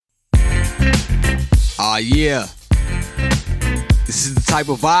Yeah. This is the type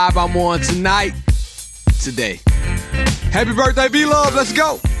of vibe I'm on today. Happy birthday, B-Love. Let's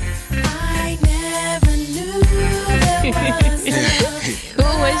go. I never knew there was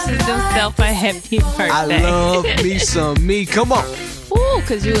Who wishes themselves a happy birthday? I love me some me. Come on. Ooh,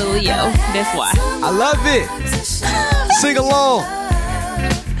 because you a Leo. That's why. I love it. Sing along.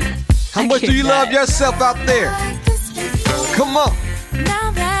 How much do you cannot. love yourself out there? Come on.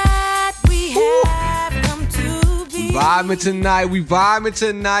 Now that we have come to be. We vibing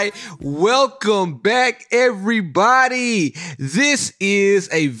tonight. Welcome back, everybody. This is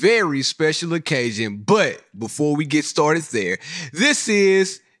a very special occasion, but before we get started there, this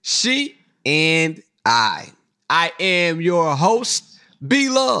is She and I. I am your host,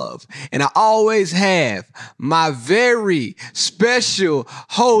 B-Love, and I always have my very special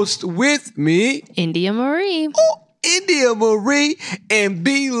host with me, India Marie. India Marie, and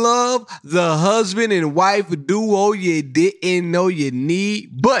B-Love, the husband and wife duo you didn't know you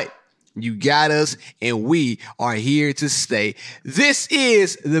need, but you got us, and we are here to stay. This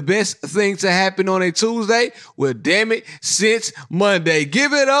is the best thing to happen on a Tuesday. Well, damn it, since Monday.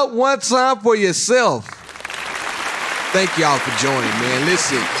 Give it up one time for yourself. Thank y'all for joining, man.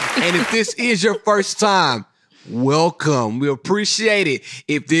 Listen, and if this is your first time, welcome. We appreciate it.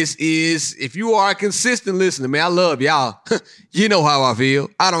 If you are a consistent listener, man, I love y'all. You know how I feel.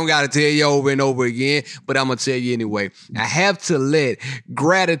 I don't got to tell you over and over again, but I'm going to tell you anyway. I have to let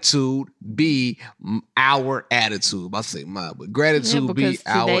gratitude be our attitude. I say mine, but gratitude be because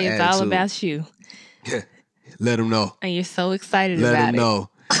our today is attitude. all about you. Let them know. And you're so excited Let about them it. know.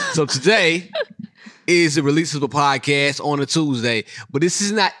 So today is the release of the podcast on a Tuesday, but this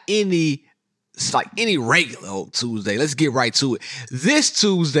is not any regular old Tuesday. Let's get right to it. This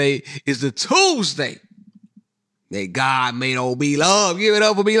Tuesday is the Tuesday that God made old B-Love. Give it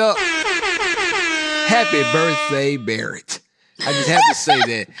up for B-Love. Happy birthday, Barrett. I just have to say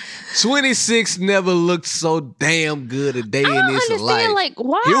that. 26 never looked so damn good a day I don't in this life. understand, like,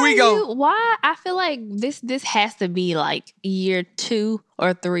 why Here we go. Why I feel like this has to be like year 2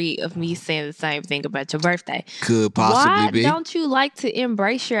 or 3 of me saying the same thing about your birthday. Could possibly Why be. don't you like to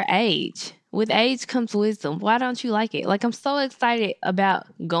embrace your age? With age comes wisdom. Why don't you like it? Like, I'm so excited about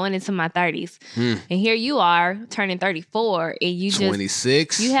going into my 30s. And here you are turning 34 and you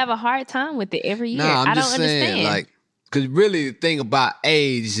 26. you have a hard time with it every year. Nah, I'm I don't just saying, understand. like, because really the thing about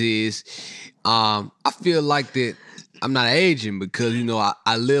age is, I feel like that I'm not aging because, you know,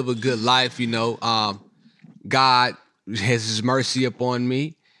 I live a good life, you know. God has his mercy upon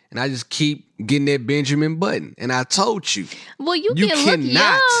me, and I just keep getting that Benjamin Button. And I told you. well, you you can look cannot.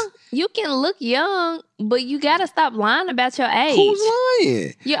 young. You can look young, but you got to stop lying about your age. Who's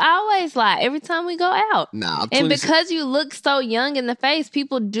lying? You always lie every time we go out. Nah, I'm And 26. because you look so young in the face,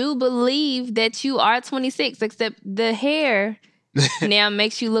 people do believe that you are 26, except the hair now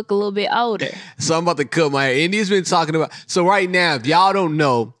makes you look a little bit older. So I'm about to cut my hair. India's been talking about. So right now, if y'all don't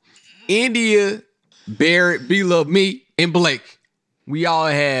know, India, Barrett, B-Love, me, and Blake, we all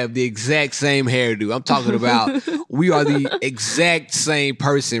have the exact same hairdo. I'm talking about we are the exact same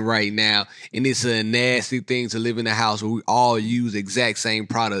person right now. And it's a nasty thing to live in a house where we all use exact same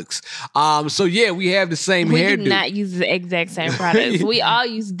products. So yeah, we have the same We hairdo. do not use the exact same products. We all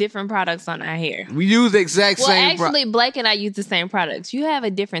use different products on our hair. We use the exact Well, same actually, Blake and I use the same products. You have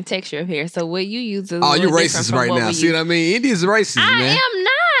a different texture of hair, so what you use is Oh, you're a little different racist from right what now. we See use. what I mean? India's racist, I man. am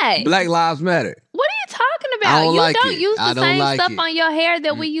not. Black Lives Matter. What are you talking I about? don't You like don't it. use I the don't same like stuff it. on your hair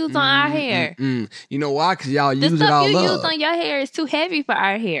that we use on our hair. You know why? Because y'all The use it stuff all you up. use on your hair is too heavy for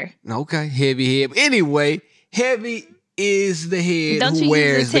our hair. Okay, heavy. Anyway, heavy is the head Don't who you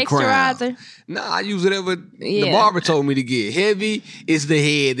wears use the the crown. texturizer? Nah, I use whatever the Yeah. barber told me to get. Heavy is the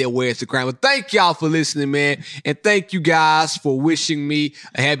head that wears the crown. But thank y'all for listening, man. And thank you guys for wishing me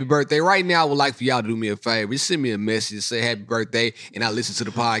a happy birthday. Right now, I would like for y'all to do me a favor. Just send me a message, say happy birthday, and I listen to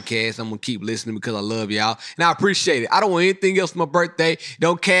the podcast. I'm going to keep listening because I love y'all. And I appreciate it. I don't want anything else for my birthday.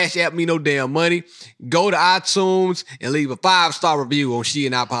 Don't cash at me no damn money. Go to iTunes and leave a 5-star review on She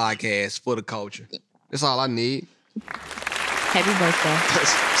and I podcast for the culture. That's all I need. Happy birthday.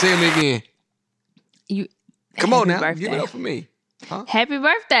 Say them again. Come on Happy now. birthday. Give it up for me. Huh? Happy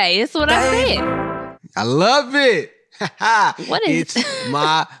birthday. That's what I said. I love it. What is- It's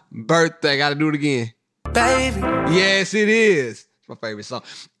my birthday. Got to do it again. Baby. Yes, it is. It's my favorite song.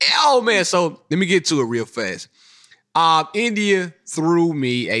 Oh, man. So let me get to it real fast. India threw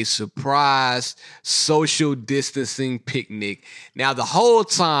me a surprise social distancing picnic. Now, the whole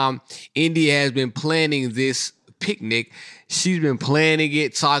time, India has been planning this picnic. She's been planning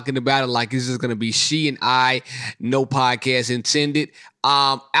it, talking about it like this is going to be she and I, no podcast intended,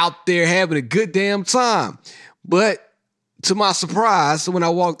 out there having a good damn time. But to my surprise, when I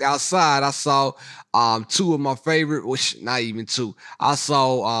walked outside, I saw two of my favorite, which not even two. I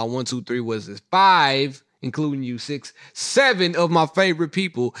saw 1, 2, 3, was this 5, including you, 6, 7 of my favorite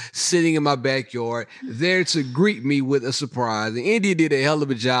people sitting in my backyard, there to greet me with a surprise. And India did a hell of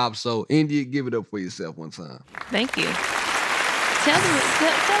a job, so India, give it up for yourself one time. Thank you. Tell them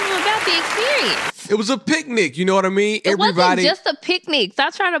about the experience. It was a picnic, you know what I mean? It wasn't just a picnic.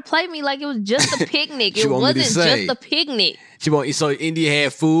 Stop trying to play me like it was just a picnic. It wasn't just a picnic. So India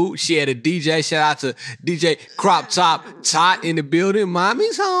had food. She had a DJ. Shout out to DJ Crop Top Tot in the building.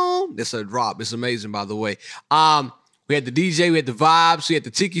 Mommy's home. That's a drop. It's amazing, by the way. We had the DJ, we had the vibes, we had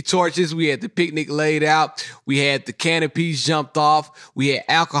the tiki torches, we had the picnic laid out, we had the canopies jumped off, we had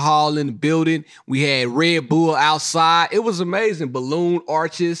alcohol in the building, we had Red Bull outside. It was amazing. Balloon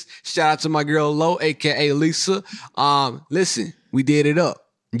arches. Shout out to my girl Lo, aka Lisa. Listen, we did it up.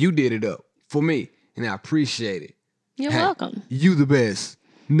 You did it up for me, and I appreciate it. You're welcome. You the best.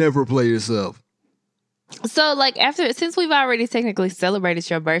 Never play yourself. So, like, since we've already technically celebrated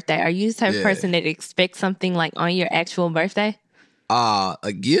your birthday, are you the type of person that expects something like on your actual birthday?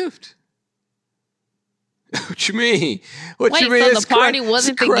 A gift? What you mean? What Wait, you mean? so It's the party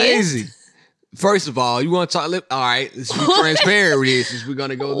wasn't the crazy. gift? First of all, you want to talk? All right, let's be transparent with this, since we're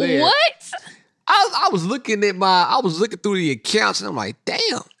gonna go there. What? I was looking through the accounts, and I'm like,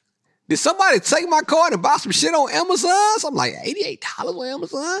 damn. Did somebody take my card and buy some shit on Amazon? So I'm like, $88 on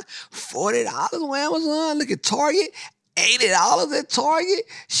Amazon, $40 on Amazon. Look at Target, $80 at Target.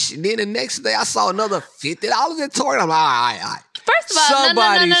 Then the next day I saw another $50 at Target. I'm like, all right. First of all,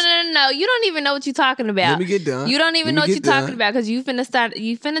 no. You don't even know what you're talking about. Let me get done. You don't even know what you're talking about because you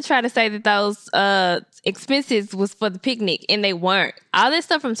finna try to say that those expenses was for the picnic, and they weren't. All that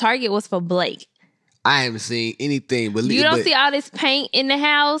stuff from Target was for Blake. I haven't seen anything. But you don't see all this paint in the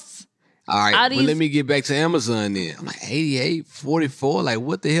house? All right, but let me get back to Amazon then. I'm like, 88, 44, like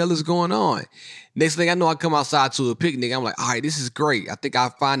what the hell is going on? Next thing I know, I come outside to a picnic. I'm like, all right, this is great. I think I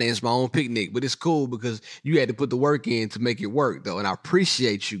financed my own picnic, but it's cool because you had to put the work in to make it work, though, and I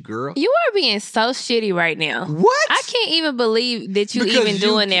appreciate you, girl. You are being so shitty right now. What? I can't even believe that you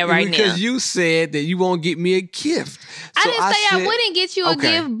doing that right now. Because you said that you won't get me a gift. I didn't say I wouldn't get you a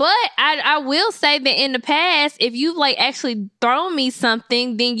gift, but I will say that in the past, if you've like actually thrown me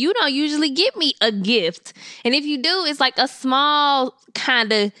something, then you don't usually get me a gift. And if you do, it's like a small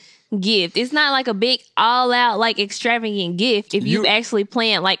kind of gift. It's not like a big all out like extravagant gift if you actually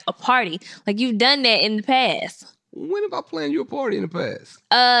planned like a party. Like you've done that in the past. When have I planned you a party in the past?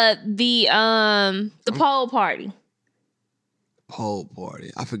 The pole party. Pole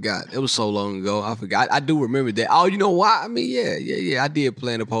party. I forgot. It was so long ago. I forgot. I do remember that. Oh, you know why? I mean, yeah. I did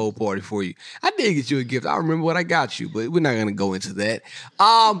plan a pole party for you. I did get you a gift. I remember what I got you, but we're not gonna go into that.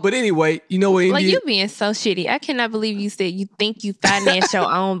 But anyway, you know what? Like you being so shitty. I cannot believe you said you think you financed your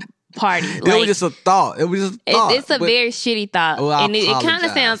own party. It was just a thought. It's a very shitty thought. Well, and it kind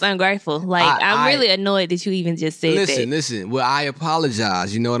of sounds ungrateful. Like, I'm really annoyed that you even just said that. Listen. Well, I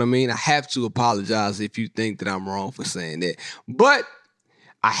apologize. You know what I mean? I have to apologize if you think that I'm wrong for saying that. But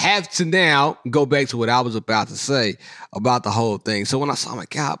I have to now go back to what I was about to say about the whole thing. So when I saw my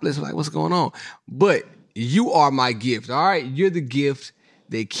God bless, I'm like, what's going on? But you are my gift, all right? You're the gift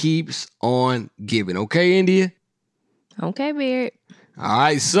that keeps on giving. Okay, India? Okay, Beard. All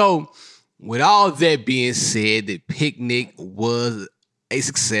right, so with all that being said, the picnic was a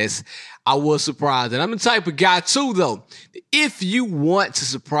success. I was surprised. And I'm the type of guy, too, though. If you want to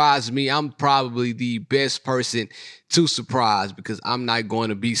surprise me, I'm probably the best person to surprise because I'm not going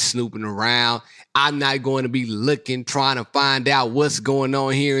to be snooping around. I'm not going to be looking, trying to find out what's going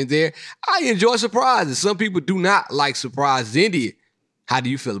on here and there. I enjoy surprises. Some people do not like surprises. India, how do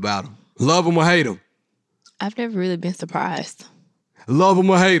you feel about them? Love them or hate them? I've never really been surprised. Love them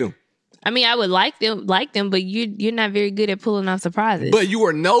or hate them? I mean, I would like them, but you're not very good at pulling off surprises. But you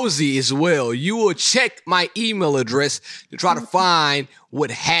are nosy as well. You will check my email address to try to find what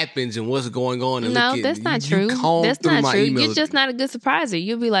happens and what's going on. And no, that's not true. That's not true. You're just not a good surpriser.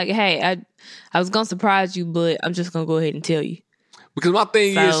 You'll be like, hey, I was going to surprise you, but I'm just going to go ahead and tell you. Because my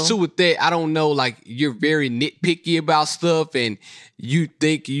thing is, too, with that, I don't know, like, you're very nitpicky about stuff and you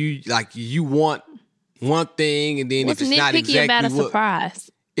think you want one thing, and then if it's not exactly about a surprise?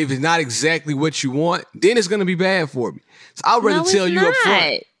 If it's not exactly what you want, then it's going to be bad for me. So I'd rather tell you up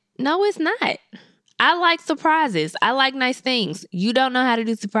front. No, it's not. I like surprises. I like nice things. You don't know how to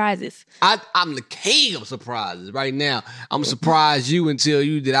do surprises. I'm the king of surprises right now. I'm surprise you and tell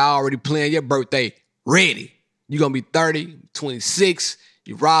you that I already planned your birthday ready. You're going to be 30, 26.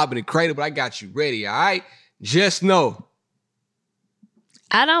 You're robbing the cradle, but I got you ready, all right? Just know.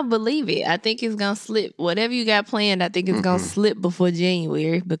 I don't believe it. I think it's going to slip. Whatever you got planned, I think it's going to slip before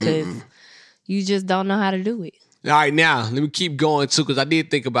January because you just don't know how to do it. All right, now, let me keep going, too, because I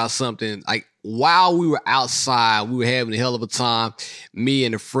did think about something. Like, while we were outside, we were having a hell of a time. Me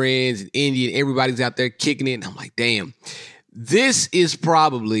and the friends and Indy and everybody's out there kicking it. And I'm like, damn, this is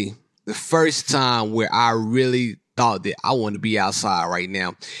probably the first time where I really thought that I want to be outside right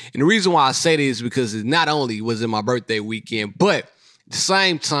now. And the reason why I say this is because it not only was it my birthday weekend, but at the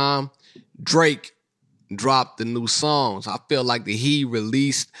same time, Drake dropped the new songs. I feel like that he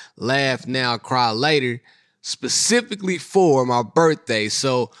released Laugh Now, Cry Later specifically for my birthday.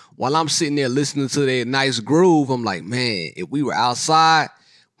 So while I'm sitting there listening to that nice groove, I'm like, man, if we were outside,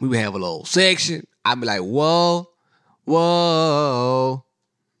 we would have a little section. I'd be like, whoa, whoa.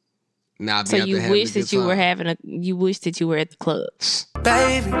 Now, so you wish that you were you wish that you were at the club.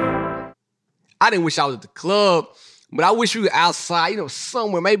 Baby. I didn't wish I was at the club, but I wish we were outside,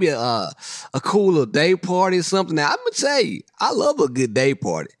 somewhere, maybe a cool little day party or something. Now, I'm going to tell you, I love a good day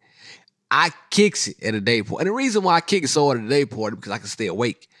party. I kicks it at a day party. And the reason why I kick it so hard at a day party because I can stay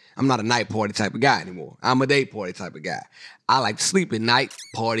awake. I'm not a night party type of guy anymore. I'm a day party type of guy. I like to sleep at night,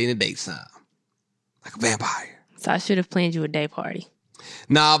 party in the daytime. Like a vampire. So I should have planned you a day party.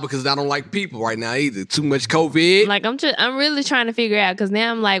 Nah, because I don't like people right now either. Too much COVID. Like I'm really trying to figure out because now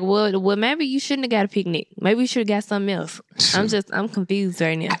I'm like, well, maybe you shouldn't have got a picnic. Maybe you should have got something else. I'm confused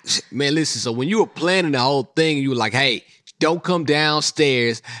right now. Man, listen. So when you were planning the whole thing, you were like, hey, don't come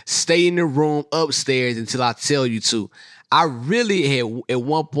downstairs. Stay in the room upstairs until I tell you to. I really had at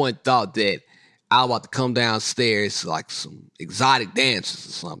one point thought that I was about to come downstairs like some exotic dancers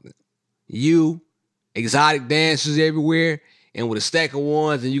or something. Exotic dancers everywhere. And with a stack of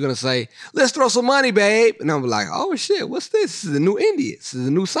ones, and you're going to say, let's throw some money, babe. And I'm like, oh, shit, what's this? This is a new India. This is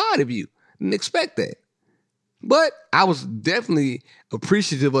a new side of you. Didn't expect that. But I was definitely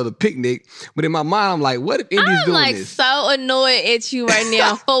appreciative of the picnic. But in my mind, I'm like, what if Indy's doing this? I'm so annoyed at you right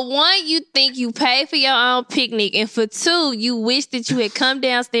now. For one, you think you paid for your own picnic. And for two, you wish that you had come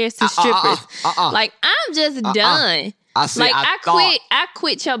downstairs to strippers. Like, I'm just done. I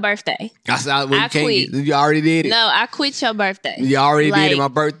quit your birthday. I quit. You already did it. No, I quit your birthday. You already did it. My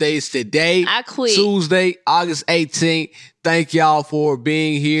birthday is today. I quit. Tuesday, August 18th. Thank y'all for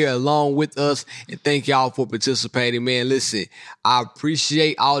being here along with us. And thank y'all for participating, man. Listen, I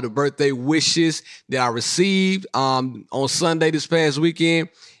appreciate all the birthday wishes that I received on Sunday this past weekend.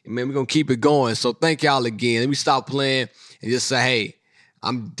 And man, we're going to keep it going. So thank y'all again. Let me stop playing and just say, hey,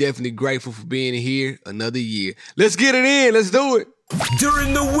 I'm definitely grateful for being here another year. Let's get it in. Let's do it.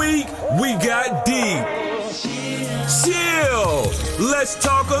 During the week, we got deep. Chill. Let's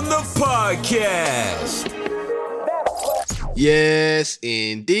talk on the podcast. Yes,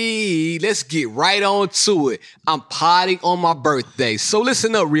 indeed. Let's get right on to it. I'm potting on my birthday. So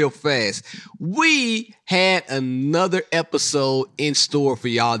listen up real fast. We had another episode in store for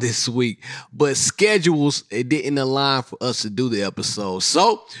y'all this week, but schedules didn't align for us to do the episode.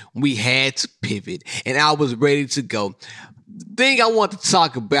 So we had to pivot, and I was ready to go. The thing I want to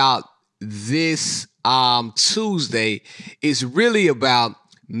talk about this Tuesday is really about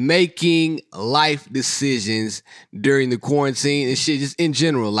making life decisions during the quarantine and shit, just in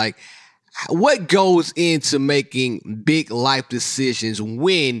general. Like, what goes into making big life decisions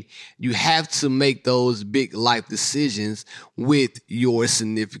when you have to make those big life decisions with your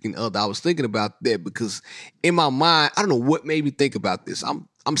significant other? I was thinking about that because in my mind, I don't know what made me think about this.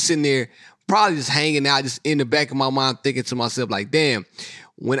 I'm sitting there probably just hanging out, just in the back of my mind thinking to myself like, damn,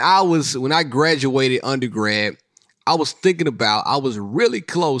 when I graduated undergrad, I was thinking about, I was really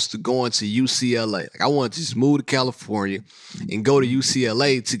close to going to UCLA. Like, I wanted to just move to California and go to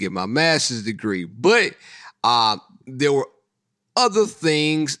UCLA to get my master's degree. But there were other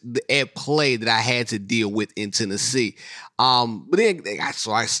things at play that I had to deal with in Tennessee. But then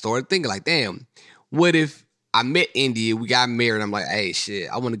so I started thinking like, damn, what if I met India, we got married, I'm like, hey, shit,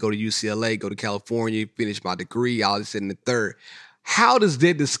 I want to go to UCLA, go to California, finish my degree, all this and the third. How does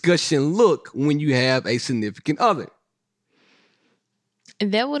that discussion look when you have a significant other?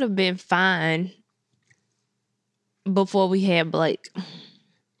 That would have been fine before we had Blake.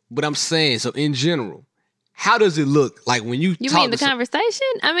 But I'm saying, so in general, how does it look like when you talk mean the conversation?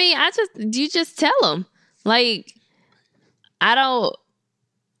 I mean, you just tell them. Like,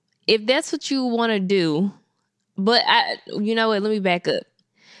 if that's what you want to do, but you know what, let me back up.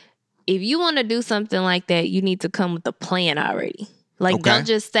 If you want to do something like that, you need to come with a plan already. Like, okay. Don't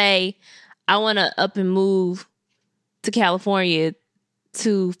just say, I want to up and move to California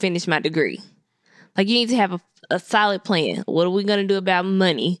to finish my degree. Like, you need to have a solid plan. What are we going to do about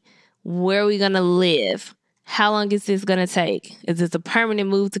money? Where are we going to live? How long is this going to take? Is this a permanent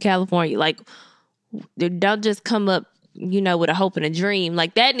move to California? Like, don't just come up, with a hope and a dream.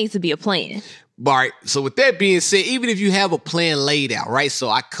 Like, that needs to be a plan. All right. So with that being said, even if you have a plan laid out, right? So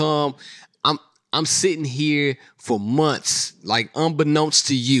I'm sitting here for months, like unbeknownst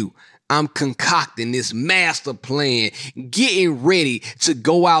to you, I'm concocting this master plan, getting ready to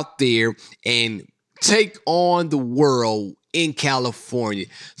go out there and take on the world in California.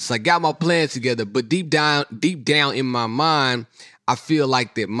 So I got my plan together, but deep down in my mind, I feel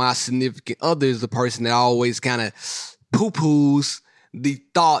like that my significant other is the person that always kind of poo-poos the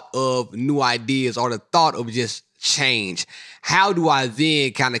thought of new ideas or the thought of just change. How do I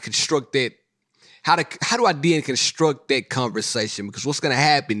then kind of construct that? How do I then construct that conversation? Because what's going to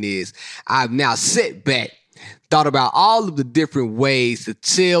happen is I've now sat back, thought about all of the different ways to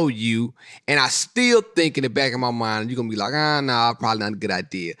tell you, and I still think in the back of my mind, you're going to be like, nah, probably not a good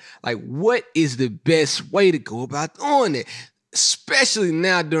idea. Like, what is the best way to go about doing it? Especially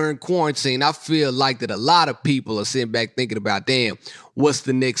now during quarantine, I feel like that a lot of people are sitting back thinking about, damn, what's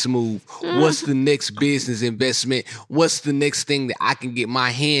the next move? What's the next business investment? What's the next thing that I can get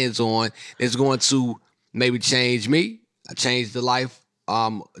my hands on that's going to maybe change me, change the life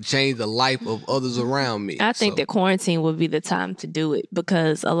of others around me? I think that quarantine would be the time to do it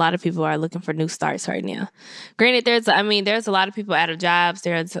because a lot of people are looking for new starts right now. Granted, there's a lot of people out of jobs.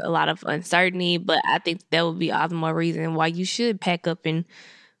 There's a lot of uncertainty, but I think that would be all the more reason why you should pack up and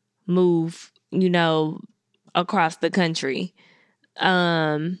move, across the country.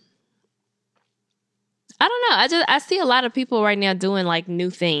 I don't know. I see a lot of people right now doing like new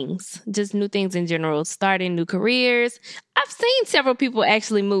things, just new things in general, starting new careers. I've seen several people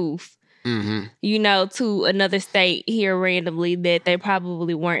actually move, to another state here randomly that they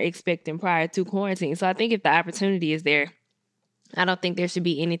probably weren't expecting prior to quarantine. So I think if the opportunity is there, I don't think there should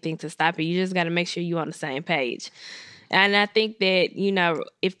be anything to stop it. You just got to make sure you're on the same page. And I think that,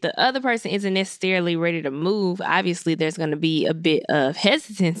 if the other person isn't necessarily ready to move, obviously there's going to be a bit of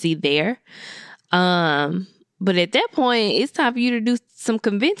hesitancy there. But at that point, it's time for you to do some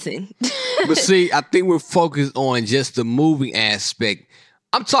convincing. But see, I think we're focused on just the moving aspect.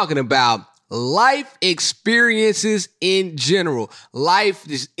 I'm talking about life experiences in general. All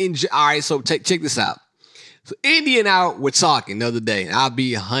right, so check this out. So Indy and I were talking the other day, and I'll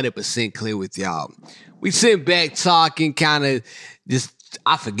be 100% clear with y'all. We sit back talking, kind of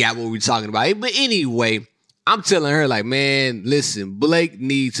I forgot what we were talking about. But anyway, I'm telling her, like, man, listen, Blake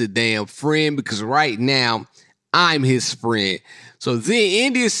needs a damn friend because right now I'm his friend. So then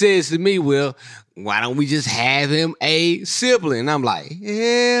India says to me, well, why don't we just have him a sibling? And I'm like,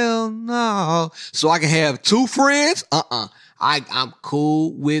 hell no. So I can have two friends? I'm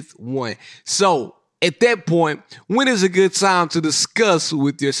cool with one. So at that point, when is a good time to discuss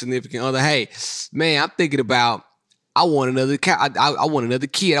with your significant other, hey, man, I'm thinking about, I want another I want another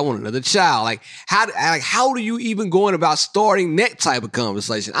kid. I want another child. Like how do you even go on about starting that type of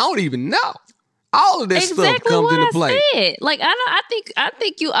conversation? I don't even know. All of this stuff comes into play. Said. Like I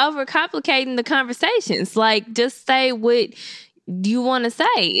think you overcomplicating the conversations. Like just say what you want to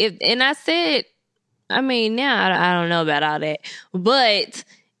say. And I said, now I don't know about all that, but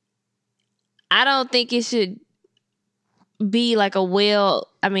I don't think it should be like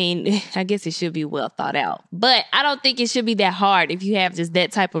I guess it should be well thought out, but I don't think it should be that hard if you have just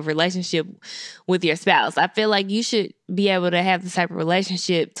that type of relationship with your spouse. I feel like you should be able to have this type of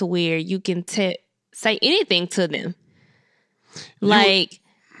relationship to where you can say anything to them. Like,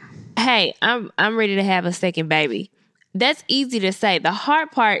 hey, I'm ready to have a second baby. That's easy to say. The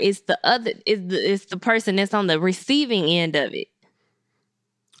hard part is the person that's on the receiving end of it.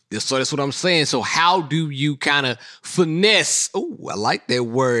 So that's what I'm saying. So how do you kind of finesse? Oh, I like that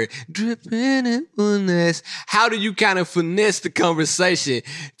word. Dripping and finesse. How do you kind of finesse the conversation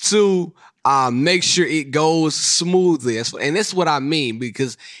to make sure it goes smoothly? And that's what I mean.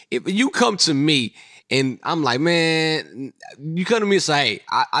 Because if you come to me and I'm like, man, you come to me and say, hey,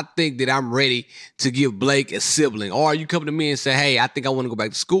 I think that I'm ready to give Blake a sibling. Or you come to me and say, hey, I think I want to go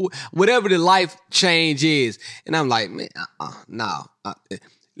back to school. Whatever the life change is. And I'm like, man, no.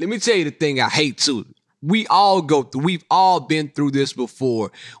 Let me tell you the thing I hate too. We've all been through this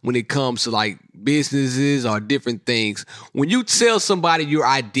before when it comes to like businesses or different things. When you tell somebody your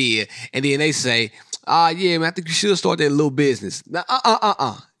idea and then they say, yeah, man, I think you should start that little business.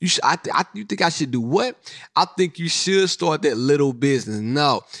 You think I should do what? I think you should start that little business.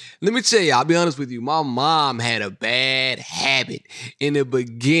 No. Let me tell you, I'll be honest with you. My mom had a bad habit in the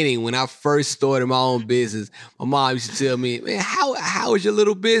beginning when I first started my own business. My mom used to tell me, man, how is your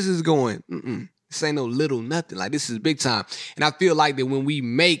little business going? This ain't no little nothing. Like, this is big time. And I feel like that when we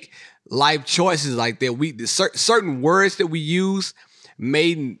make life choices like that, the certain words that we use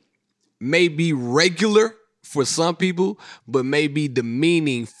may be regular for some people, but may be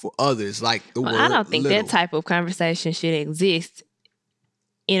demeaning for others. Like the word I don't think little. that type of conversation should exist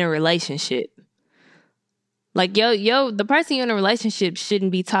in a relationship. Like, the person you're in a relationship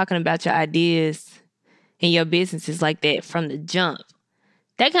shouldn't be talking about your ideas and your businesses like that from the jump.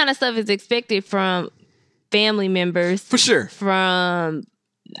 That kind of stuff is expected from family members. For sure. From,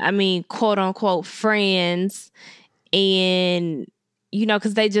 quote unquote, friends. And,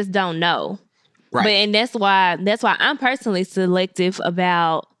 because they just don't know. Right. And that's why I'm personally selective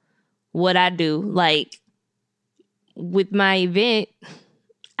about what I do. Like, with my event,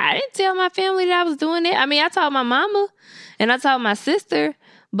 I didn't tell my family that I was doing it. I told my mama and I told my sister.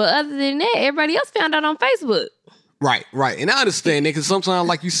 But other than that, everybody else found out on Facebook. Right. And I understand that because sometimes,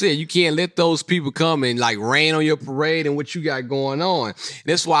 like you said, you can't let those people come and like rain on your parade and what you got going on. And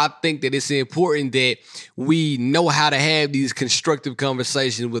that's why I think that it's important that we know how to have these constructive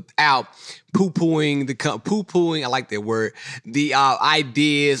conversations without poo-pooing, I like that word, the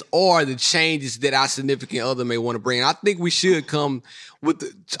ideas or the changes that our significant other may want to bring. I think we should come to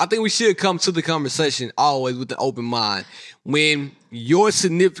the conversation always with an open mind. When your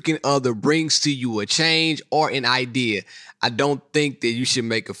significant other brings to you a change or an idea, I don't think that you should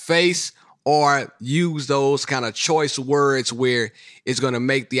make a face or use those kind of choice words where it's going to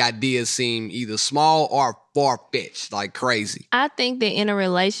make the idea seem either small or far-fetched, like crazy. I think that in a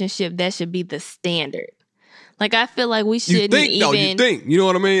relationship, that should be the standard. Like, I feel like we shouldn't you think. You know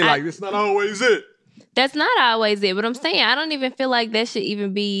what I mean? Like, it's not always it. That's not always it. But I'm saying, I don't even feel like that should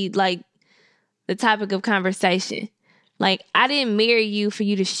even be, like, the topic of conversation. Like, I didn't marry you for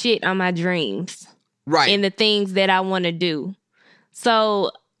you to shit on my dreams. Right. And the things that I want to do. So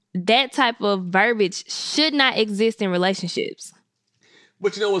that type of verbiage should not exist in relationships.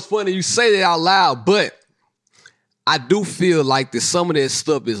 But you know what's funny? You say that out loud, but I do feel like that some of that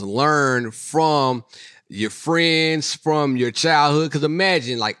stuff is learned from your friends, from your childhood. Because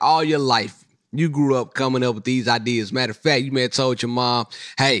imagine, like, all your life, you grew up coming up with these ideas. Matter of fact, you may have told your mom,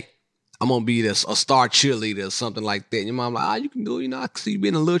 hey, I'm going to be a star cheerleader or something like that. And your mom like, you can do it. I can see you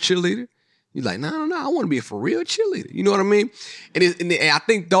being a little cheerleader. You're like, no, I want to be a for real cheerleader. You know what I mean? And I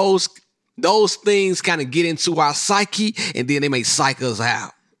think those things kind of get into our psyche, and then they may psych us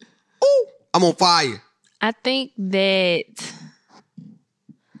out. Ooh, I'm on fire. I think that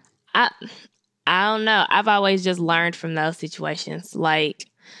I don't know. I've always just learned from those situations. Like,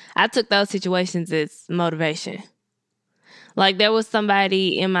 I took those situations as motivation. Like, there was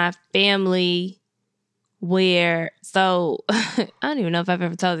somebody in my family where, I don't even know if I've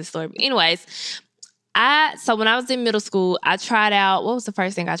ever told this story. But anyways, so when I was in middle school, I tried out, what was the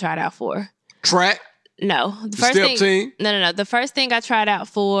first thing I tried out for? Track? No. The step team? No. The first thing I tried out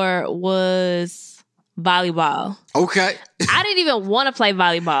for was volleyball. Okay. I didn't even want to play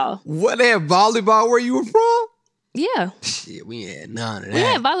volleyball. What, they had volleyball where you were from? Yeah. Shit, we ain't had none of that. We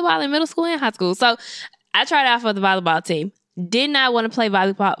had volleyball in middle school and high school. So I tried out for the volleyball team. Did not want to play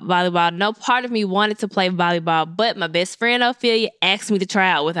volleyball. No part of me wanted to play volleyball, but my best friend Ophelia asked me to try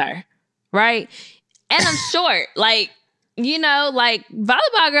out with her. Right? And I'm short. Like,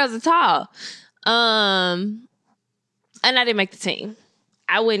 volleyball girls are tall. And I didn't make the team.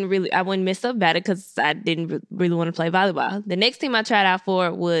 I wouldn't mess up about it because I didn't really want to play volleyball. The next team I tried out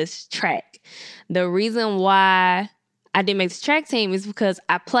for was track. The reason why I didn't make the track team is because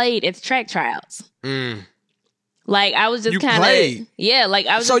I played at the track tryouts. Like, I was just kind of... Yeah, like,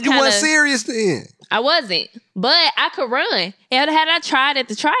 I was so just you weren't serious then? I wasn't. But I could run. Had I tried at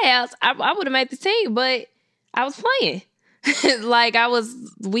the tryouts, I would have made the team, but I was playing. Like,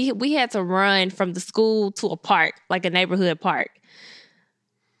 we had to run from the school to a park, like a neighborhood park.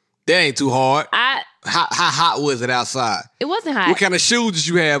 That ain't too hard. How hot was it outside? It wasn't hot. What kind of shoes did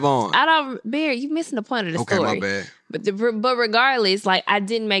you have on? Bear, you missing the point of the story. Okay, my bad. But regardless, like, I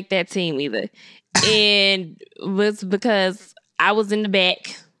didn't make that team either. And it was because I was in the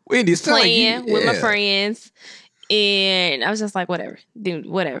back playing with my friends. And I was just like, whatever. Dude,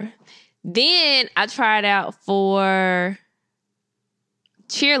 whatever. Then I tried out for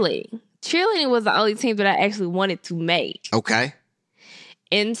cheerleading. Cheerleading was the only team that I actually wanted to make. Okay.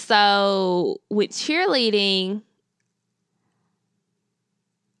 And so with cheerleading,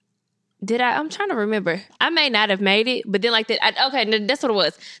 I'm trying to remember. I may not have made it, but then like that, that's what it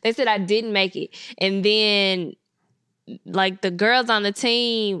was. They said I didn't make it. And then like the girls on the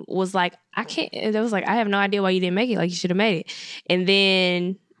team was like, I have no idea why you didn't make it. Like, you should have made it. And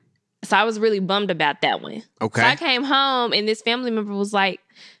then, so I was really bummed about that one. Okay. So I came home and this family member was like,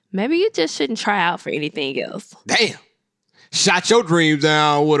 maybe you just shouldn't try out for anything else. Damn. Shot your dreams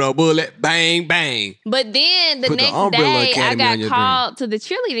down with a bullet. Bang, bang. But then the Put the next Umbrella day, I Academy on got your called to the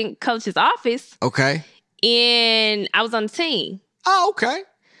cheerleading coach's office, Okay. and I was on the team. Oh, okay.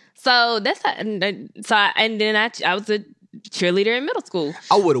 So that's how, and then I was a cheerleader in middle school.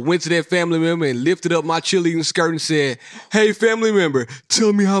 I would have went to that family member and lifted up my cheerleading skirt and said, "Hey, family member,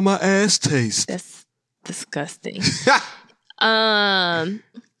 tell me how my ass tastes." That's disgusting.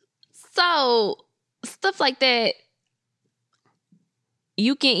 So stuff like that,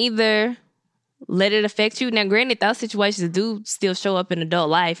 you can either let it affect you. Now, granted, those situations do still show up in adult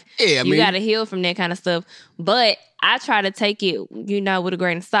life. Yeah, you got to heal from that kind of stuff. But I try to take it, with a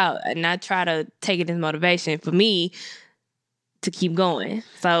grain of salt, and I try to take it as motivation for me to keep going.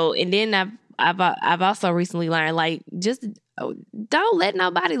 So, and then I've also recently learned, like, just don't let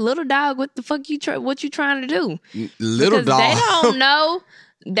nobody little dog what the fuck what you trying to do. Little because dog.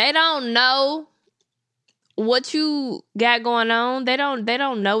 They don't know what you got going on. They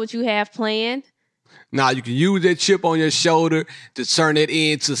don't know what you have planned. Now, you can use that chip on your shoulder to turn it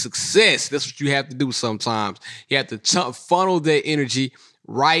into success. That's what you have to do sometimes. You have to funnel that energy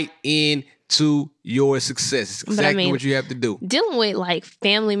right into your success. It's exactly what you have to do. Dealing with, like,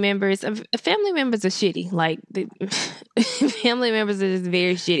 family members are shitty. Like, family members are just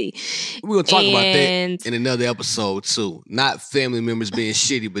very shitty. We're going to talk about that in another episode, too. Not family members being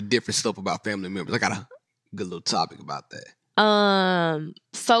shitty, but different stuff about family members. I got a good little topic about that.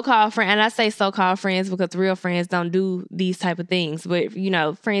 So-called friend, and I say so-called friends because real friends don't do these type of things, but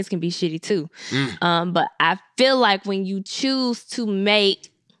friends can be shitty too. But I feel like when you choose to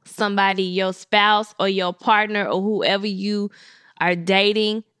make somebody your spouse or your partner or whoever you are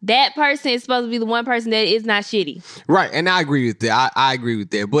dating, that person is supposed to be the one person that is not shitty. Right, and I agree with that. I agree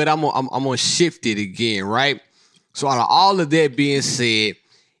with that, but I'm gonna shift it again, right? So out of all of that being said,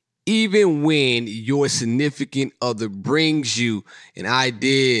 even when your significant other brings you an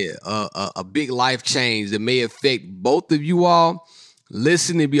idea, a big life change that may affect both of you all,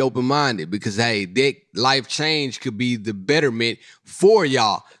 listen and be open-minded because, hey, that life change could be the betterment for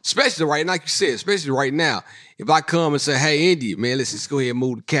y'all, especially right now, like you said, especially right now. If I come and say, "Hey, India, man, let's go ahead and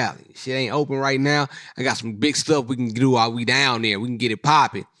move to Cali. Shit ain't open right now. I got some big stuff we can do while we down there. We can get it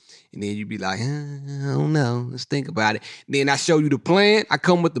popping." And then you be like, "I don't know. Let's think about it." And then I show you the plan. I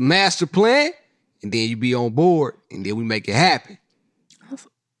come with the master plan. And then you be on board. And then we make it happen.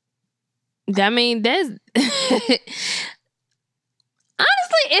 I mean, that's...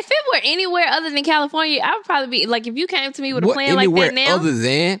 Honestly, if it were anywhere other than California, I would probably be... Like, if you came to me with a plan like that now... Other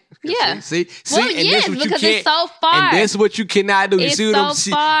than... Yeah. See? Well, and yes, because it's so far. And that's what you cannot do. You it's see what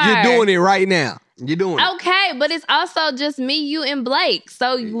so far. You're doing it right now. You're doing it. Okay, but it's also just me, you, and Blake.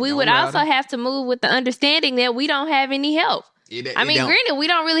 So we would also have to move with the understanding that we don't have any help. Granted, we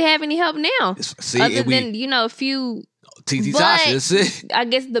don't really have any help now. Other than, a few... TT Tasha, that's it. I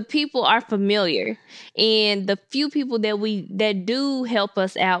guess the people are familiar. And the few people that do help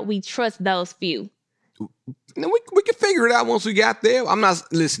us out, we trust those few. We can figure it out once we got there.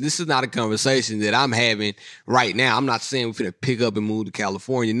 Listen, this is not a conversation that I'm having right now. I'm not saying we're finna pick up and move to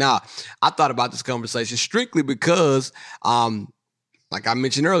California. Nah, I thought about this conversation strictly because, like I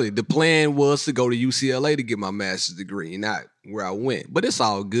mentioned earlier, the plan was to go to UCLA to get my master's degree, and not where I went. But it's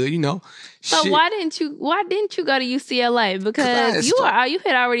all good, So why didn't you go to UCLA? Because you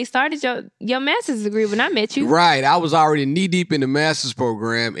had already started your master's degree when I met you. Right. I was already knee deep in the master's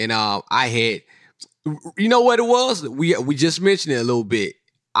program, and I had... You know what it was? We just mentioned it a little bit.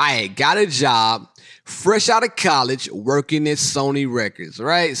 I had got a job fresh out of college working at Sony Records,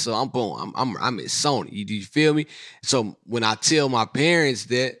 right? So I'm at Sony. You feel me? So when I tell my parents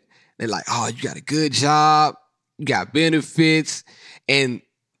that, they're like, "Oh, you got a good job, you got benefits," and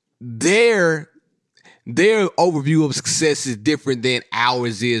their overview of success is different than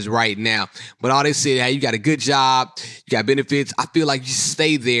ours is right now. But all they said, "Hey, you got a good job, you got benefits." I feel like you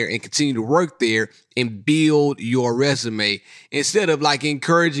stay there and continue to work there and build your resume instead of like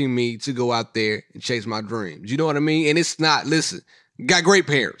encouraging me to go out there and chase my dreams. You know what I mean? And it's not, listen, got great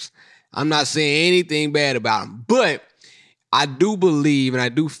parents. I'm not saying anything bad about them, but I do believe and I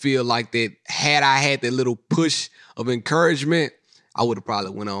do feel like that had I had that little push of encouragement, I would have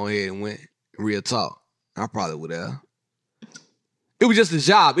probably went on ahead and went. Real talk. I probably would have. It was just a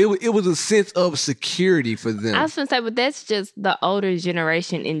job. It was a sense of security for them. I was going to say, but that's just the older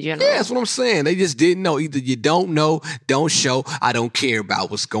generation in general. Yeah, that's what I'm saying. They just didn't know. Either you don't know, don't show, I don't care about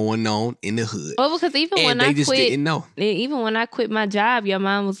what's going on in the hood. Well, because didn't know. Even when I quit my job, your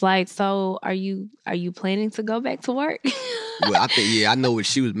mom was like, "So are you planning to go back to work?" Well, I know what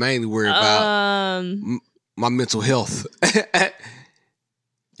she was mainly worried about. My mental health.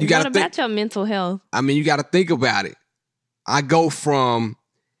 You what about your mental health? I mean, you got to think about it. I go from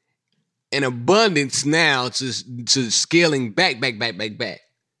an abundance now to scaling back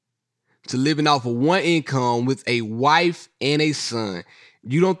to living off of one income with a wife and a son.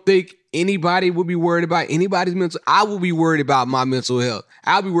 You don't think anybody would be worried about anybody's mental? I will be worried about my mental health.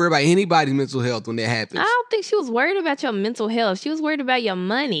 I'll be worried about anybody's mental health when that happens. I don't think she was worried about your mental health. She was worried about your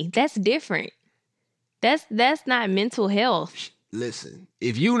money. That's different. That's not mental health. Listen,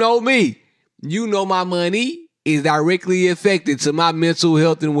 if you know me, you know my money is directly affected to my mental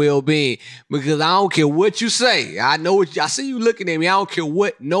health and well-being, because I don't care what you say. I see you looking at me. I don't care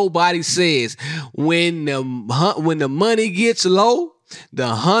what nobody says. When the money gets low,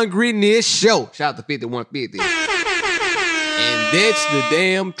 the hungriness show. Shout out to 5150. And that's the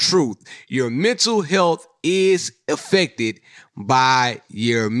damn truth. Your mental health is affected by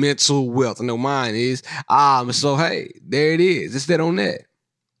your mental wealth. I know mine is. So hey, there it is. It's that on that.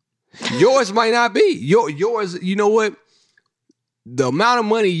 Yours might not be. Yours, you know what? The amount of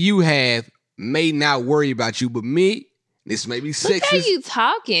money you have may not worry about you, but me, this may be sexist. Look how you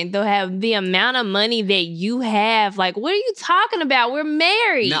talking, though, have the amount of money that you have. Like, what are you talking about? We're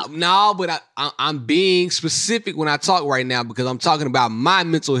married. No, but I'm being specific when I talk right now, because I'm talking about my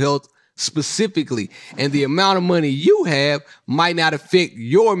mental health specifically. And the amount of money you have might not affect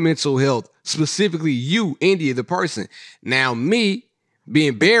your mental health, specifically you, India, the person. Now, me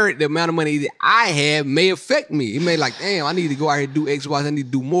being buried, the amount of money that I have may affect me. It may like, damn, I need to go out here and do X, Y, I need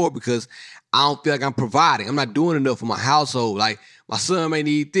to do more because I don't feel like I'm providing. I'm not doing enough for my household. Like, my son may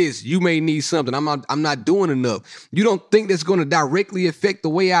need this. You may need something. I'm not doing enough. You don't think that's going to directly affect the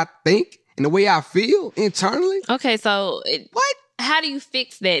way I think and the way I feel internally? Okay, so what? How do you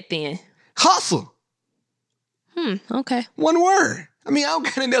fix that then? Hustle. Okay. One word. I mean, I don't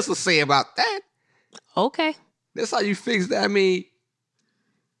got anything else to say about that. Okay. That's how you fix that. I mean,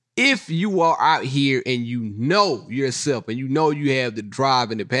 if you are out here and you know yourself and you know you have the drive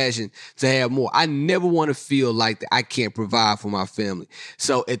and the passion to have more, I never want to feel like that I can't provide for my family.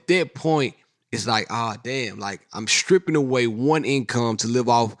 So at that point, it's like, damn, like I'm stripping away one income to live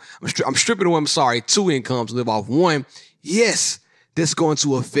off. I'm stripping away, two incomes to live off one. Yes, that's going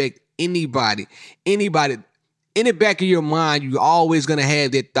to affect anybody. Anybody. In the back of your mind, you're always going to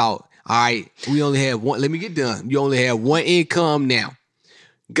have that thought. All right, we only have one. Let me get done. You only have one income now.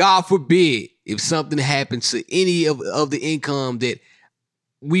 God forbid if something happens to any of the income that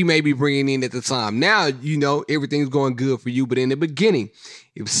we may be bringing in at the time. Now, you know, everything's going good for you. But in the beginning,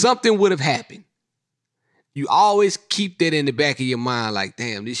 if something would have happened, you always keep that in the back of your mind like,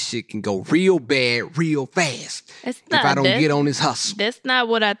 damn, this shit can go real bad real fast if I don't get on this hustle. That's not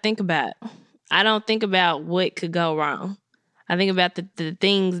what I think about. I don't think about what could go wrong. I think about the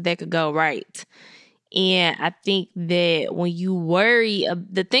things that could go right. And I think that when you worry,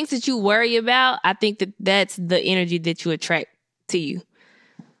 the things that you worry about, I think that that's the energy that you attract to you.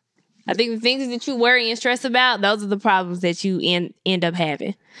 I think the things that you worry and stress about, those are the problems that you end up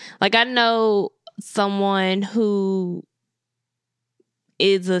having. Like, I know someone who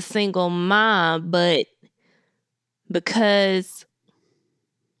is a single mom, but because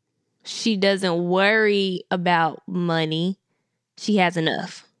she doesn't worry about money, she has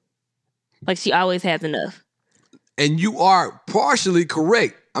enough. Like, she always has enough. And you are partially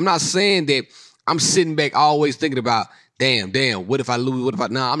correct. I'm not saying that I'm sitting back always thinking about, damn, what if I lose? What if I...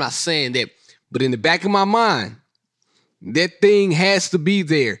 No, I'm not saying that. But in the back of my mind, that thing has to be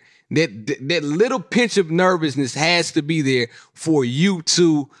there. That little pinch of nervousness has to be there for you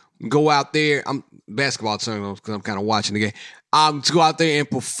to go out there. I'm basketball terms because I'm kind of watching the game. To go out there and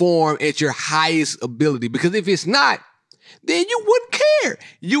perform at your highest ability. Because if it's not, then you wouldn't care.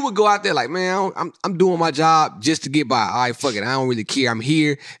 You would go out there like, man, I'm doing my job just to get by. All right, fuck it. I don't really care. I'm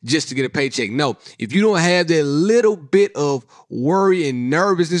here just to get a paycheck. No, if you don't have that little bit of worry and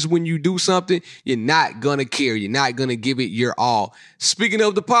nervousness when you do something, you're not going to care. You're not going to give it your all. Speaking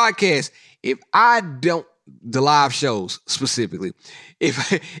of the podcast, if I don't, the live shows specifically,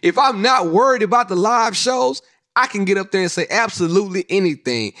 if I'm not worried about the live shows, I can get up there and say absolutely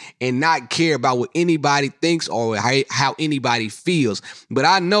anything and not care about what anybody thinks or how anybody feels. But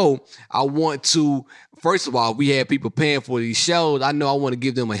I know I want to, first of all, we have people paying for these shows. I know I want to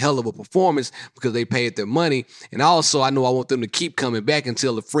give them a hell of a performance because they paid their money. And also I know I want them to keep coming back and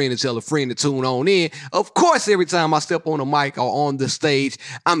tell a friend to tune on in. Of course, every time I step on the mic or on the stage,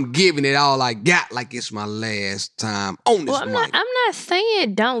 I'm giving it all I got like it's my last time on this mic. I'm not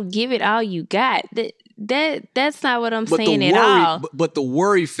saying don't give it all you got. That's not what I'm saying at all. But the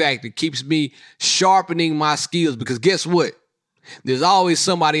worry factor keeps me sharpening my skills because guess what? There's always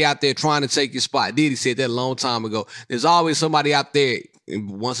somebody out there trying to take your spot. Diddy said that a long time ago. There's always somebody out there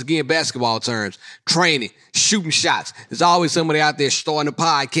And once again, basketball terms, training, shooting shots. There's always somebody out there starting a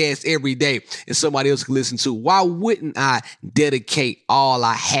podcast every day and somebody else can listen to. Why wouldn't I dedicate all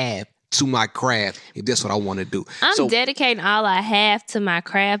I have to my craft if that's what I want to do? I'm dedicating all I have to my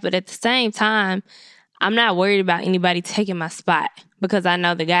craft, but at the same time, I'm not worried about anybody taking my spot because I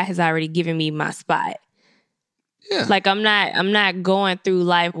know the guy has already given me my spot. Yeah. Like I'm not going through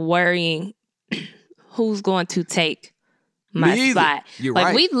life worrying who's going to take my spot. You're like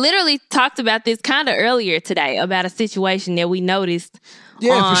right. we literally talked about this kind of earlier today about a situation that we noticed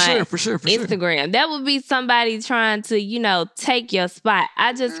on for sure. Instagram. That would be somebody trying to, take your spot.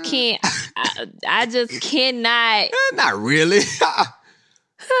 I just can't. I just cannot. Not really.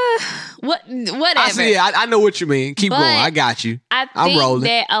 Whatever. I know what you mean. Keep going. I got you. I'm rolling.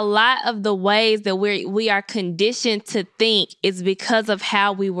 That a lot of the ways that we are conditioned to think is because of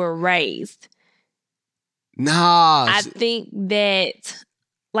how we were raised. Nah. I think that,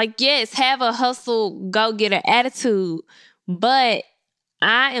 yes, have a hustle, go get an attitude, but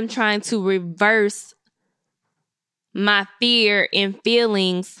I am trying to reverse my fear and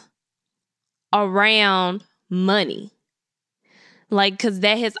feelings around money. Because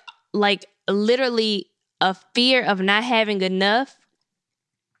that has, literally a fear of not having enough.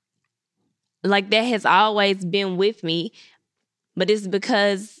 That has always been with me. But it's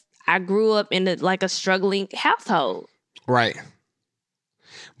because I grew up in a struggling household. Right.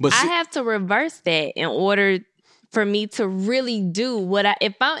 But I have to reverse that in order for me to really do what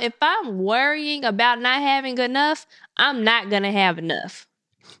if I'm worrying about not having enough, I'm not going to have enough.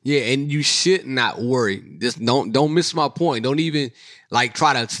 Yeah, and you should not worry. Just don't miss my point. Don't even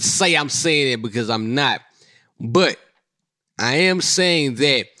try to say I'm saying it because I'm not. But I am saying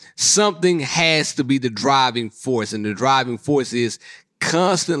that something has to be the driving force, and the driving force is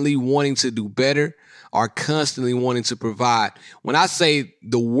constantly wanting to do better or constantly wanting to provide. When I say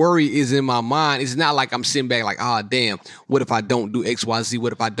the worry is in my mind, it's not like I'm sitting back damn, what if I don't do X, Y, Z?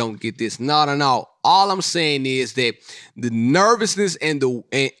 What if I don't get this? No. All I'm saying is that the nervousness and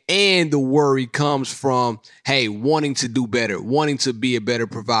the worry comes from, hey, wanting to do better, wanting to be a better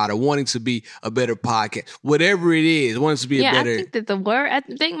provider, wanting to be a better podcast, whatever it is, wanting to be a better. I think that I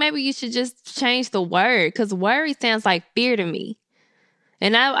think maybe you should just change the word because worry sounds like fear to me.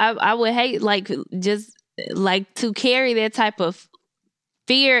 And I would hate to carry that type of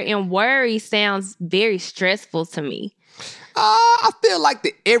fear and worry sounds very stressful to me. I feel like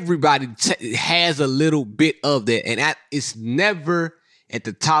that everybody has a little bit of that, and it's never at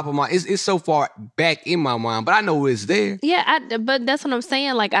the top of my. It's so far back in my mind, but I know it's there. Yeah, but that's what I'm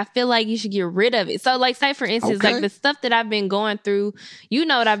saying. I feel like you should get rid of it. So, say for instance, the stuff that I've been going through.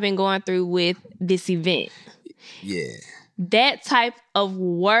 What I've been going through with this event. Yeah. That type of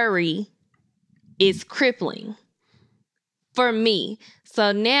worry is crippling for me.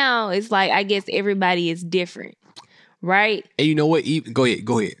 So now it's I guess everybody is different, right? And you know what? Go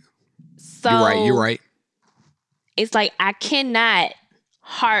ahead. So You're right. It's I cannot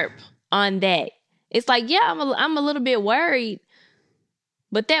harp on that. It's I'm a little bit worried,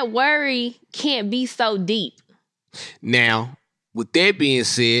 but that worry can't be so deep. Now, with that being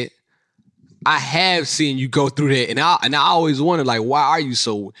said, I have seen you go through that, and I always wonder, why are you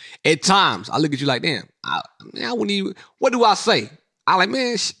so? At times, I look at you damn, I wouldn't even. What do I say? I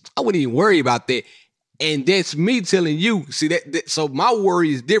I wouldn't even worry about that, and that's me telling you. See that so my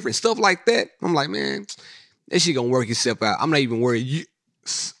worry is different. Stuff like that, I'm man, that shit gonna work itself out. I'm not even worried.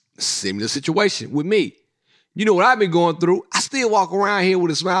 Similar situation with me. You know what I've been going through? I still walk around here with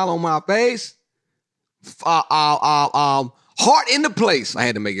a smile on my face. Heart in the place. I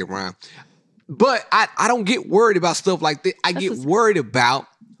had to make it rhyme. But I don't get worried about stuff like that. I get worried about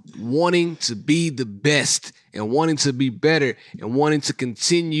wanting to be the best and wanting to be better and wanting to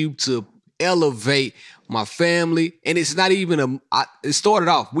continue to elevate my family. And it's not even it started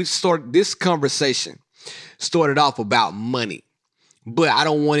off. This conversation started off about money. But I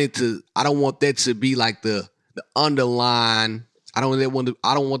don't want that to be the underlying. I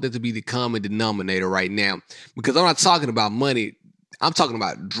don't want that to be the common denominator right now. Because I'm not talking about money. I'm talking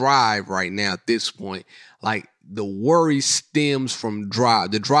about drive right now at this point. The worry stems from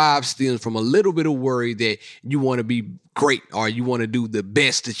drive. The drive stems from a little bit of worry that you want to be great or you want to do the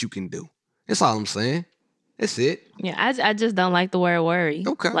best that you can do. That's all I'm saying. That's it. Yeah, I just don't like the word worry.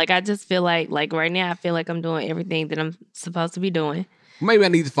 Okay. I just feel like right now I feel like I'm doing everything that I'm supposed to be doing. Maybe I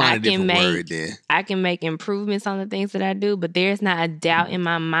need to find a different word then. I can make improvements on the things that I do, but there's not a doubt in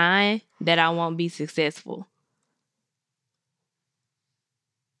my mind that I won't be successful.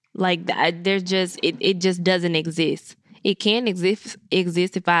 There's just it just doesn't exist. It can exist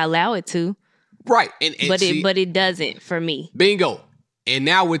if I allow it to. Right. But it doesn't for me. Bingo. And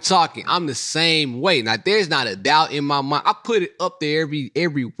now we're talking. I'm the same way. Now, there's not a doubt in my mind. I put it up there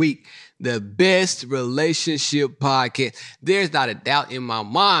every week. The best relationship podcast. There's not a doubt in my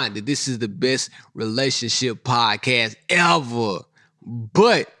mind that this is the best relationship podcast ever.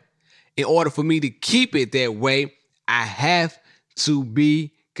 But in order for me to keep it that way, I have to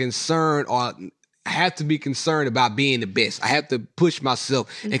be concerned about being the best. I have to push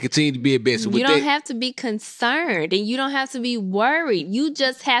myself and continue to be the best. You don't have to be concerned and you don't have to be worried. You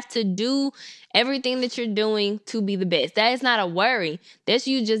just have to do everything that you're doing to be the best. That is not a worry. That's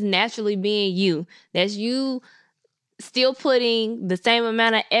you just naturally being you. That's you still putting the same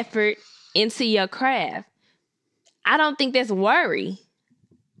amount of effort into your craft. I don't think that's worry.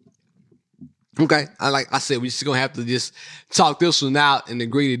 Okay, like I said, we're just going to have to just talk this one out and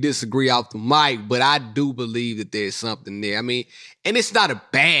agree to disagree off the mic, but I do believe that there's something there. I mean, and it's not a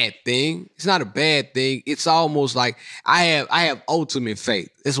bad thing. It's not a bad thing. It's almost like I have ultimate faith.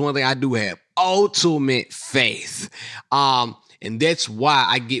 That's one thing I do have, ultimate faith. And that's why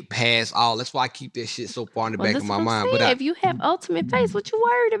I get past all. That's why I keep that shit so far in the back of my mind. But if you have ultimate faith, what you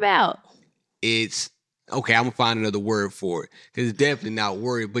worried about? It's okay, I'm going to find another word for it because it's definitely not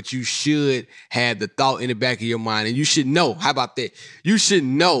worried, but you should have the thought in the back of your mind and you should know. How about that? You should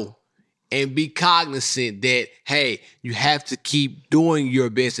know and be cognizant that, hey, you have to keep doing your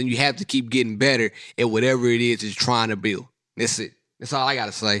best and you have to keep getting better at whatever it is you're trying to build. That's it. That's all I got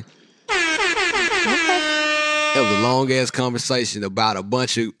to say. That was a long-ass conversation about a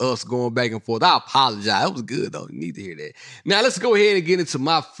bunch of us going back and forth. I apologize. It was good, though. You need to hear that. Now, let's go ahead and get into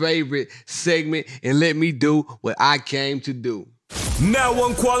my favorite segment and let me do what I came to do. Now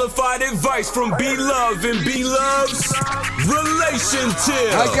unqualified advice from B-Love and B-Love's Relation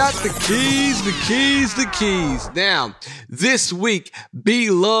Tip. I got the keys. Now, this week,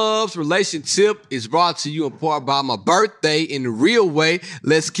 B-Love's Relation Tip is brought to you in part by my birthday in the real way.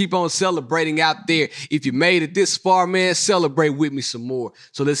 Let's keep on celebrating out there. If you made it this far, man, celebrate with me some more.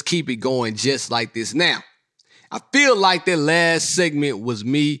 So let's keep it going just like this. Now, I feel like that last segment was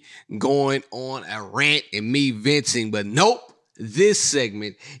me going on a rant and me venting, but nope. This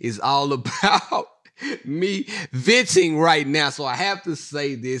segment is all about me venting right now. So I have to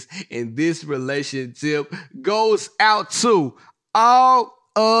say this, and this relation tip goes out to all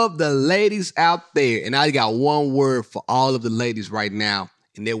of the ladies out there. And I got one word for all of the ladies right now,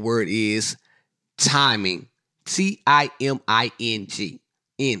 and that word is timing. Timing.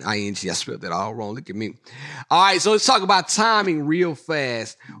 N-I-N-G. I spelled that all wrong. Look at me. All right, so let's talk about timing real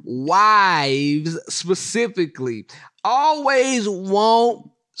fast. Wives, specifically, always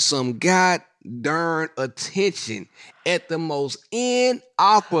want some goddamn attention at the most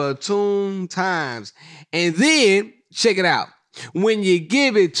inopportune times. And then, check it out. When you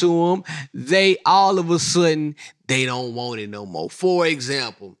give it to them, they all of a sudden, they don't want it no more. For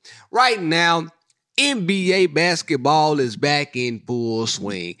example, right now, NBA basketball is back in full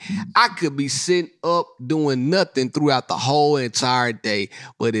swing. I could be sitting up doing nothing throughout the whole entire day.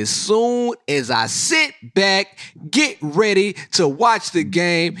 But as soon as I sit back, get ready to watch the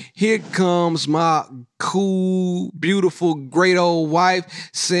game, here comes my cool, beautiful, great old wife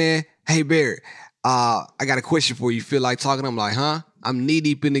saying, "Hey, Barrett, I got a question for you. You feel like talking?" I'm like, "Huh?" I'm knee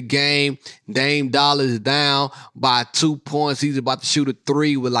deep in the game. Dame Dollar's down by 2 points. He's about to shoot a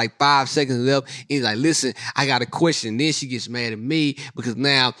 3 with like 5 seconds left. He's like, "Listen, I got a question." Then she gets mad at me because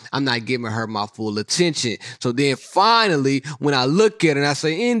now I'm not giving her my full attention. So then finally, when I look at her and I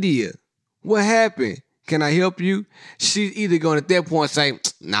say, "India, what happened? Can I help you?" She's either going to at that point say,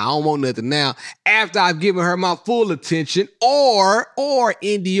 "Nah, I don't want nothing now," after I've given her my full attention, or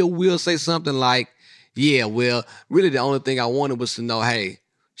India will say something like, "Yeah, well, really the only thing I wanted was to know, hey,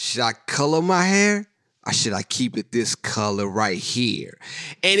 should I color my hair or should I keep it this color right here?"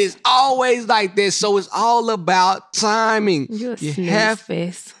 And it's always like this. So it's all about timing. You have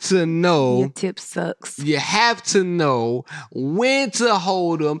to know. Your tip sucks. You have to know when to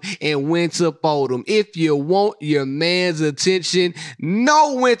hold them and when to fold them. If you want your man's attention,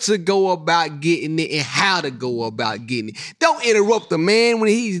 know when to go about getting it and how to go about getting it. Don't interrupt the man when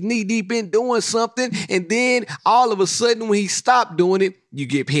he's knee deep in doing something, and then all of a sudden when he stopped doing it, you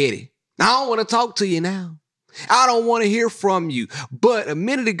get petty. I don't want to talk to you now. I don't want to hear from you. But a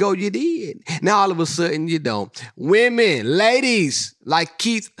minute ago you did. Now all of a sudden you don't. Women, ladies, like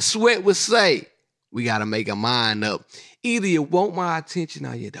Keith Sweat would say, we got to make a mind up. Either you want my attention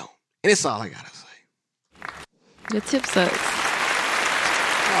or you don't. And that's all I got to say. Your tip sucks.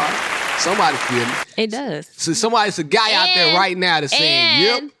 All right. Somebody feel me. It does. So somebody's a guy out there right now that's saying,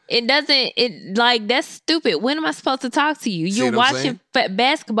 "Yep." That's stupid. When am I supposed to talk to you? See You're what I'm watching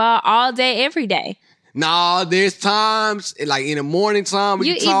basketball all day, every day. Nah, there's times like in the morning time when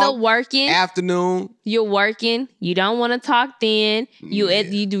You you talk, either working, afternoon. you're working, you don't want to talk then. You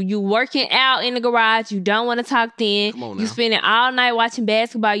working out in the garage, you don't want to talk then. Come on You now. spending all night watching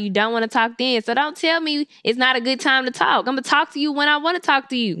basketball, you don't want to talk then. So don't tell me it's not a good time to talk. I'm gonna talk to you when I want to talk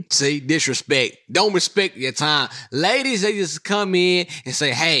to you. See, disrespect. Don't respect your time. Ladies, they just come in and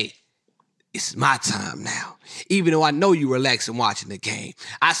say, hey, it's my time now. Even though I know you relaxing watching the game,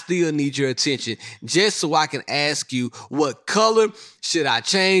 I still need your attention just so I can ask you what color should I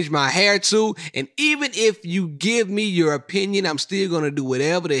change my hair to. And even if you give me your opinion, I'm still going to do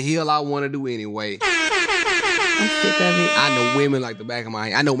whatever the hell I want to do anyway. I'm sick of it. I know women like the back of my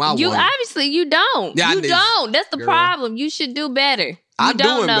hand. I know my You woman. obviously you don't. Yeah, I You need- don't. That's the Girl. problem. You should do better. You I'm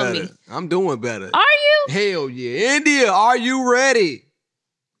don't doing know better. me. I'm doing better. Are you? Hell yeah. India, are you ready?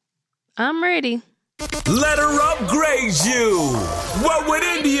 I'm ready. Let her upgrade you. What would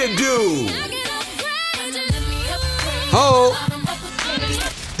India do? Ho.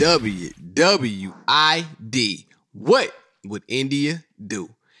 WWID. What would India do?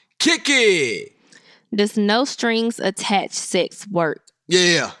 Kick it. Does no strings attached sex work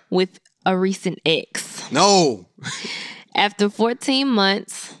Yeah. with a recent ex? No. After 14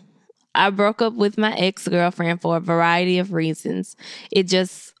 months, I broke up with my ex-girlfriend for a variety of reasons. It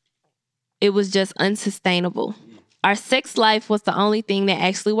was just unsustainable. Our sex life was the only thing that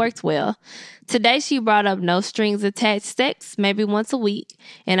actually worked well. Today, she brought up no strings attached sex, maybe once a week,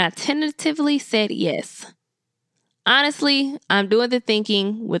 and I tentatively said yes. Honestly, I'm doing the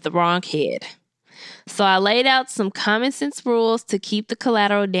thinking with the wrong head. So I laid out some common sense rules to keep the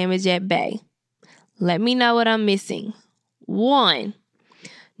collateral damage at bay. Let me know what I'm missing. 1,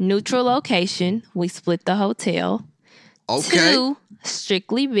 neutral location. We split the hotel. Okay. 2,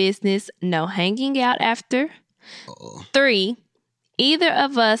 strictly business. No hanging out after. 3, either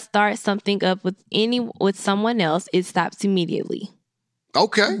of us start something up with someone else, it stops immediately.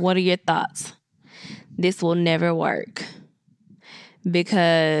 Okay. What are your thoughts? This will never work.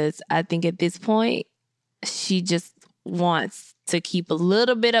 Because I think at this point, she just wants to keep a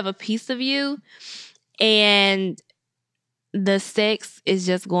little bit of a piece of you. And the sex is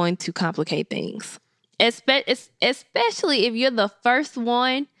just going to complicate things. Especially if you're the first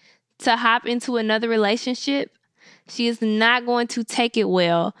one to hop into another relationship. She is not going to take it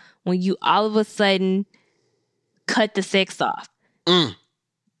well when you all of a sudden cut the sex off.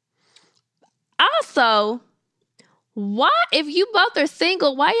 Also, why, if you both are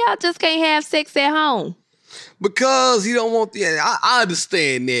single, why y'all just can't have sex at home? Because you don't want the. I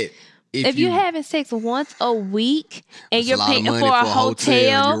understand that. If you're having sex once a week and That's you're a lot of paying money for a for a hotel,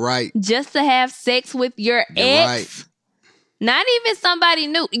 hotel you're right. just to have sex with your You're ex, right. not even somebody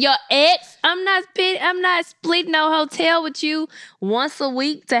new, your ex, I'm not splitting no hotel with you once a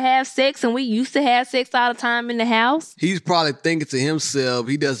week to have sex, and we used to have sex all the time in the house. He's probably thinking to himself,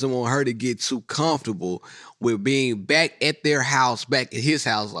 he doesn't want her to get too comfortable with being back at their house, back at his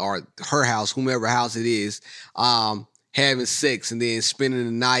house or her house, whomever house it is, having sex and then spending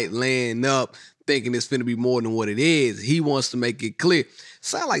the night laying up, thinking it's finna be more than what it is. He wants to make it clear.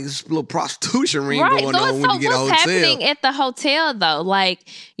 Sound like this little prostitution ring going on when you get a hotel. What's happening at the hotel though? Like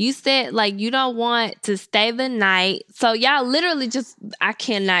you said, like you don't want to stay the night. So y'all literally just, I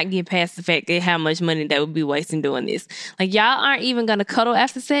cannot get past the fact that how much money they would be wasting doing this. Like y'all aren't even gonna cuddle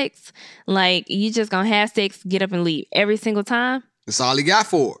after sex. Like you just gonna have sex, get up and leave every single time. That's all he got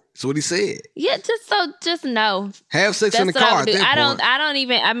for her. That's what he said. Yeah, just know. Have sex in the That's what I car would at do. that point. I don't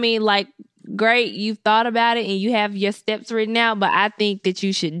even, I mean, like, great, you've thought about it and you have your steps written out, but I think that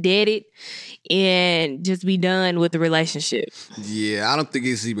you should dead it and just be done with the relationship. Yeah, I don't think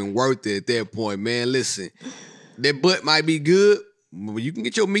it's even worth it at that point, man. Listen, that butt might be good, but you can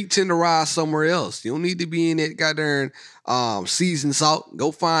get your meat tenderized somewhere else. You don't need to be in that goddamn seasoned salt.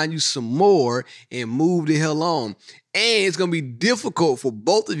 Go find you some more and move the hell on. And it's going to be difficult for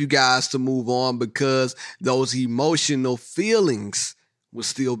both of you guys to move on because those emotional feelings will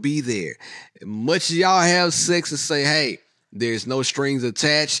still be there. Much as y'all have sex and say, hey, there's no strings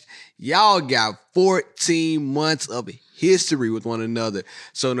attached, y'all got 14 months of history with one another.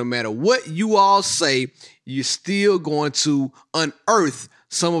 So no matter what you all say, you're still going to unearth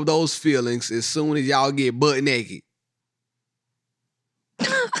some of those feelings as soon as y'all get butt naked.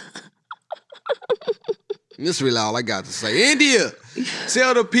 That's really all I got to say. India,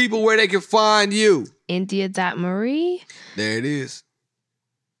 tell the people where they can find you. India.Marie. There it is.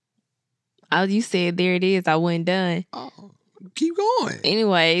 Oh, you said there it is. I wasn't done. Oh, keep going.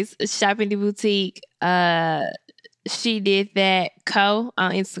 Anyways, Shopping the Boutique. She did that co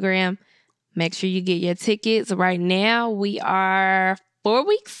on Instagram. Make sure you get your tickets. Right now, we are 4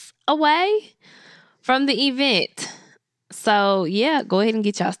 weeks away from the event. So, yeah, go ahead and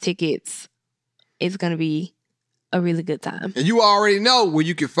get y'all's tickets. It's going to be a really good time. And you already know where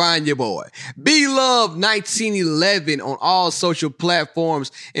you can find your boy. Be Love 1911 on all social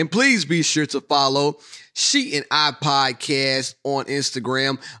platforms. And please be sure to follow She and I Podcast on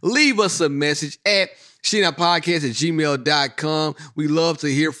Instagram. Leave us a message at sheandipodcast@gmail.com. We love to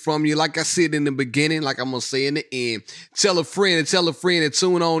hear from you. Like I said in the beginning, like I'm going to say in the end, tell a friend and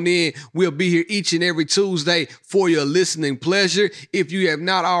tune on in. We'll be here each and every Tuesday for your listening pleasure. If you have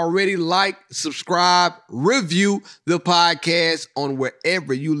not already, like, subscribe, review the podcast on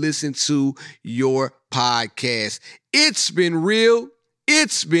wherever you listen to your podcast. It's been real.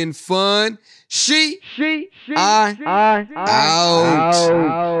 It's been fun. I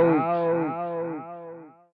out.